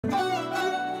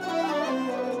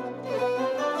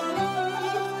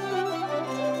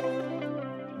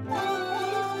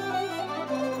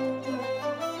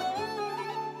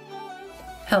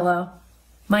Hello,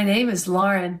 my name is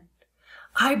Lauren.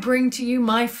 I bring to you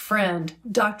my friend,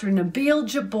 Dr. Nabil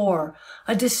Jabbour,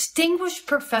 a distinguished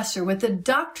professor with a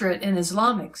doctorate in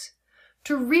Islamics,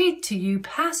 to read to you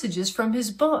passages from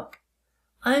his book,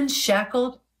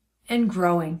 Unshackled and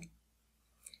Growing.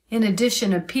 In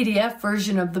addition, a PDF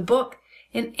version of the book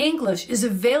in English is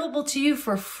available to you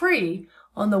for free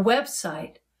on the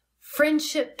website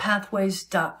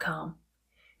friendshippathways.com.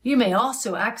 You may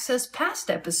also access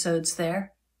past episodes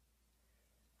there.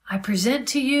 I present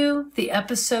to you the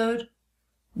episode,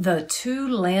 The Two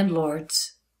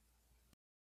Landlords.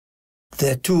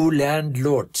 The Two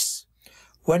Landlords.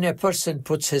 When a person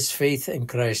puts his faith in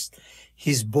Christ,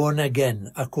 he's born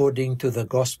again according to the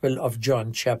Gospel of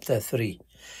John chapter 3.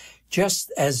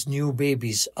 Just as new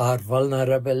babies are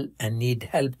vulnerable and need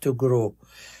help to grow,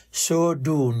 so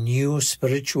do new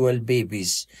spiritual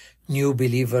babies, new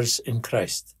believers in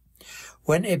Christ.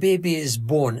 When a baby is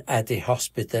born at a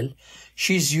hospital,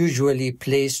 she's usually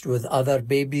placed with other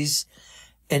babies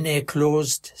in a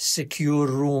closed, secure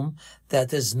room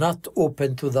that is not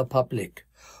open to the public.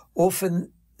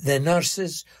 Often, the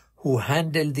nurses who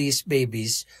handle these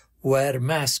babies wear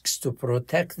masks to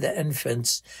protect the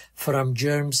infants from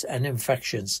germs and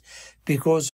infections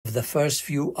because the first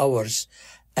few hours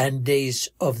and days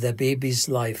of the baby's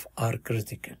life are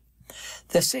critical.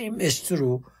 The same is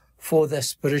true for the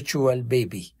spiritual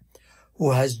baby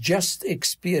who has just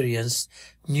experienced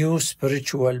new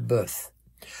spiritual birth.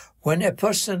 When a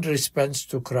person responds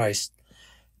to Christ,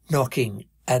 knocking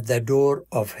at the door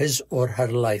of his or her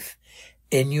life,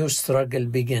 a new struggle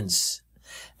begins.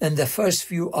 In the first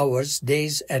few hours,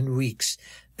 days, and weeks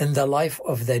in the life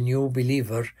of the new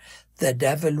believer, the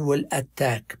devil will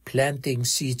attack, planting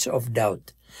seeds of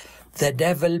doubt. The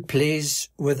devil plays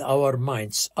with our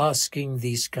minds, asking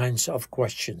these kinds of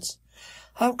questions.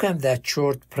 How can that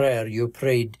short prayer you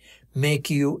prayed make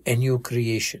you a new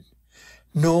creation?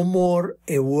 No more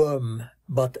a worm,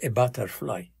 but a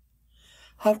butterfly.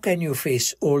 How can you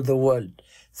face all the world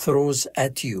throws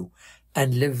at you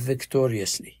and live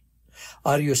victoriously?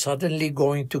 Are you suddenly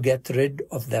going to get rid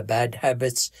of the bad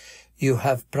habits you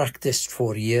have practiced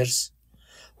for years?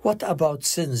 What about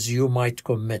sins you might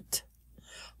commit?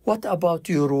 What about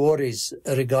your worries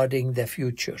regarding the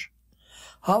future?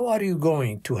 How are you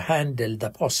going to handle the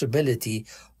possibility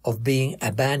of being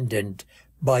abandoned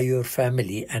by your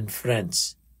family and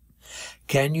friends?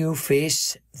 Can you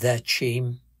face that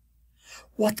shame?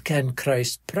 What can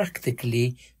Christ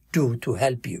practically do to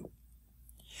help you?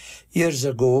 Years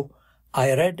ago,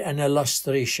 I read an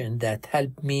illustration that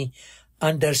helped me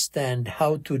understand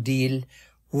how to deal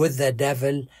with the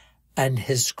devil and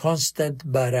his constant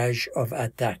barrage of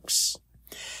attacks.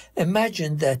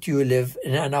 Imagine that you live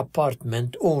in an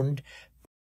apartment owned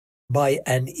by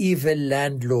an evil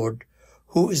landlord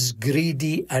who is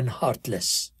greedy and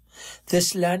heartless.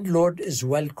 This landlord is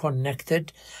well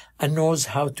connected and knows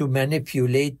how to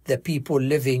manipulate the people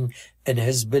living in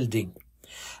his building.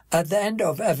 At the end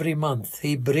of every month,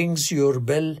 he brings your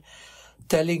bill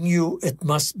telling you it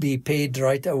must be paid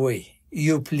right away.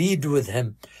 You plead with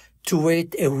him to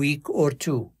wait a week or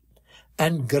two,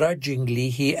 and grudgingly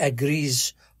he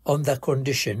agrees on the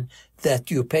condition that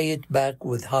you pay it back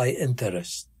with high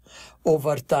interest.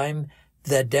 Over time,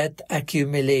 the debt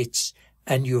accumulates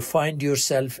and you find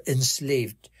yourself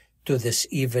enslaved to this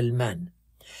evil man.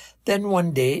 Then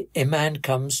one day, a man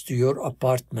comes to your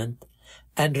apartment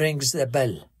and rings the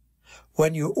bell.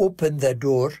 When you open the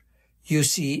door, you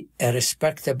see a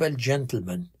respectable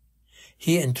gentleman.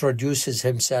 He introduces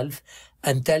himself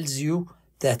and tells you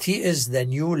that he is the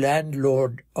new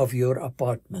landlord of your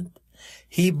apartment.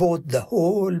 He bought the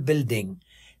whole building,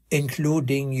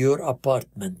 including your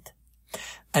apartment,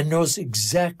 and knows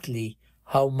exactly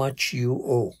how much you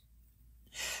owe.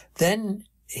 Then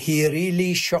he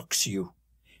really shocks you.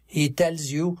 He tells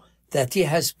you that he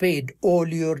has paid all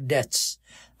your debts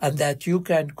and that you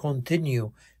can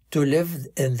continue to live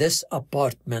in this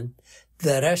apartment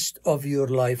the rest of your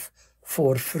life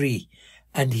for free,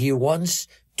 and he wants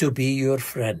to be your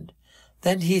friend.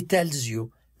 Then he tells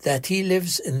you that he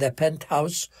lives in the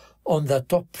penthouse on the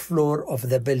top floor of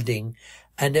the building,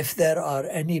 and if there are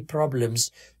any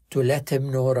problems, to let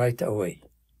him know right away.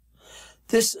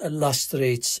 This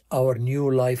illustrates our new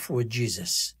life with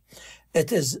Jesus.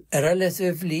 It is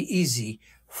relatively easy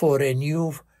for a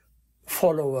new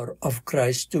follower of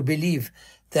Christ to believe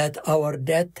that our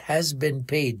debt has been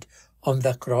paid on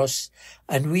the cross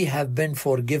and we have been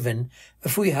forgiven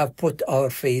if we have put our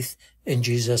faith in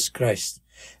Jesus Christ.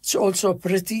 It's also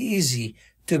pretty easy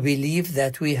to believe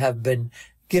that we have been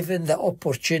given the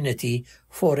opportunity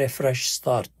for a fresh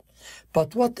start.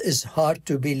 But what is hard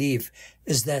to believe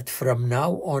is that from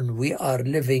now on we are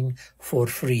living for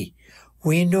free.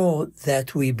 We know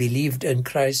that we believed in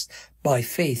Christ by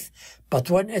faith, but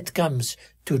when it comes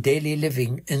to daily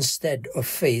living instead of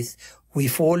faith, we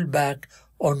fall back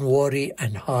on worry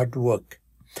and hard work.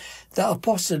 The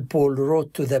Apostle Paul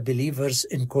wrote to the believers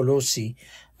in Colossae,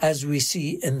 as we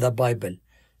see in the Bible,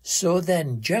 "So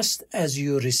then, just as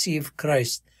you receive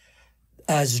Christ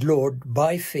as Lord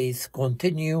by faith,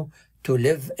 continue to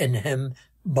live in him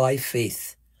by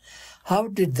faith." How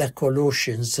did the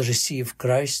Colossians receive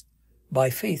Christ? By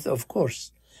faith, of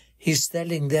course. He's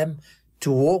telling them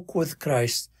to walk with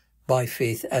Christ by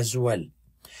faith as well.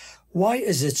 Why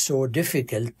is it so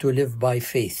difficult to live by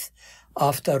faith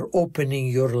after opening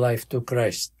your life to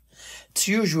Christ? It's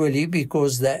usually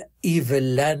because the evil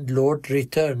landlord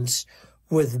returns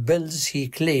with bills he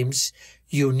claims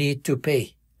you need to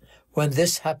pay. When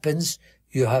this happens,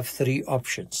 you have three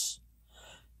options.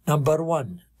 Number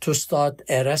one, to start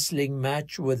a wrestling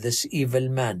match with this evil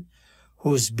man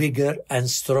who's bigger and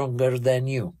stronger than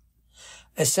you.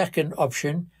 A second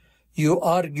option, you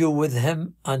argue with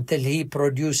him until he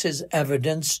produces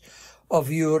evidence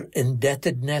of your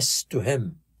indebtedness to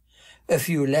him. If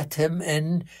you let him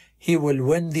in, he will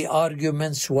win the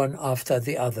arguments one after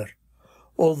the other.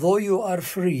 Although you are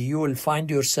free, you will find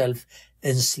yourself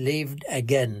enslaved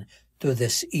again to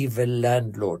this evil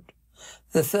landlord.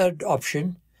 The third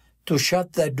option, to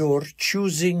shut the door,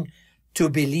 choosing to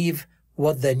believe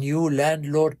what the new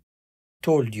landlord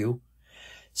told you.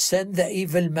 Send the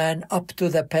evil man up to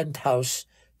the penthouse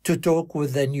to talk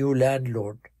with the new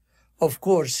landlord. Of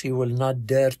course, he will not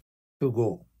dare to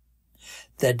go.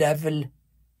 The devil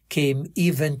came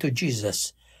even to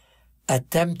Jesus,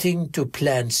 attempting to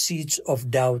plant seeds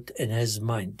of doubt in his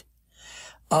mind.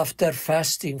 After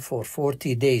fasting for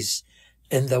 40 days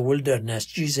in the wilderness,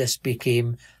 Jesus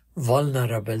became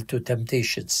vulnerable to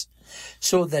temptations.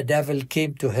 So the devil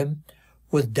came to him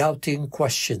with doubting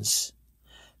questions.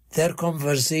 Their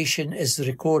conversation is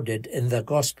recorded in the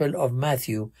Gospel of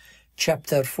Matthew,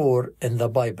 chapter 4 in the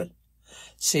Bible.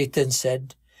 Satan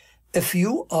said, "If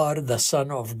you are the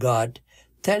Son of God,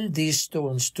 tell these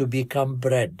stones to become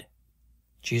bread."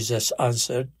 Jesus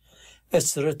answered,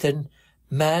 "It's written,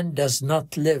 man does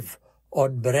not live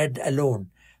on bread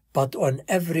alone, but on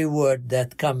every word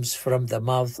that comes from the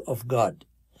mouth of God."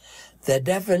 The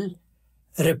devil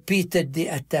repeated the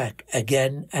attack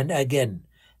again and again,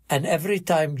 and every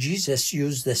time Jesus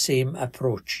used the same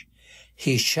approach.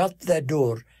 He shut the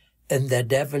door in the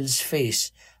devil's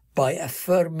face by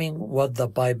affirming what the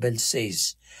Bible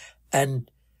says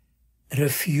and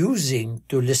refusing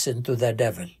to listen to the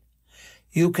devil.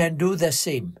 You can do the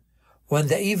same. When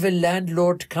the evil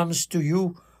landlord comes to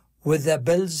you with the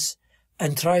bills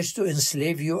and tries to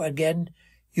enslave you again,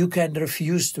 you can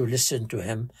refuse to listen to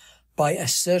him by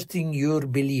asserting your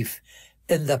belief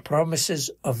in the promises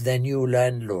of the new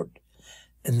landlord.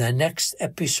 In the next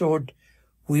episode,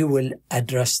 we will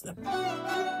address them.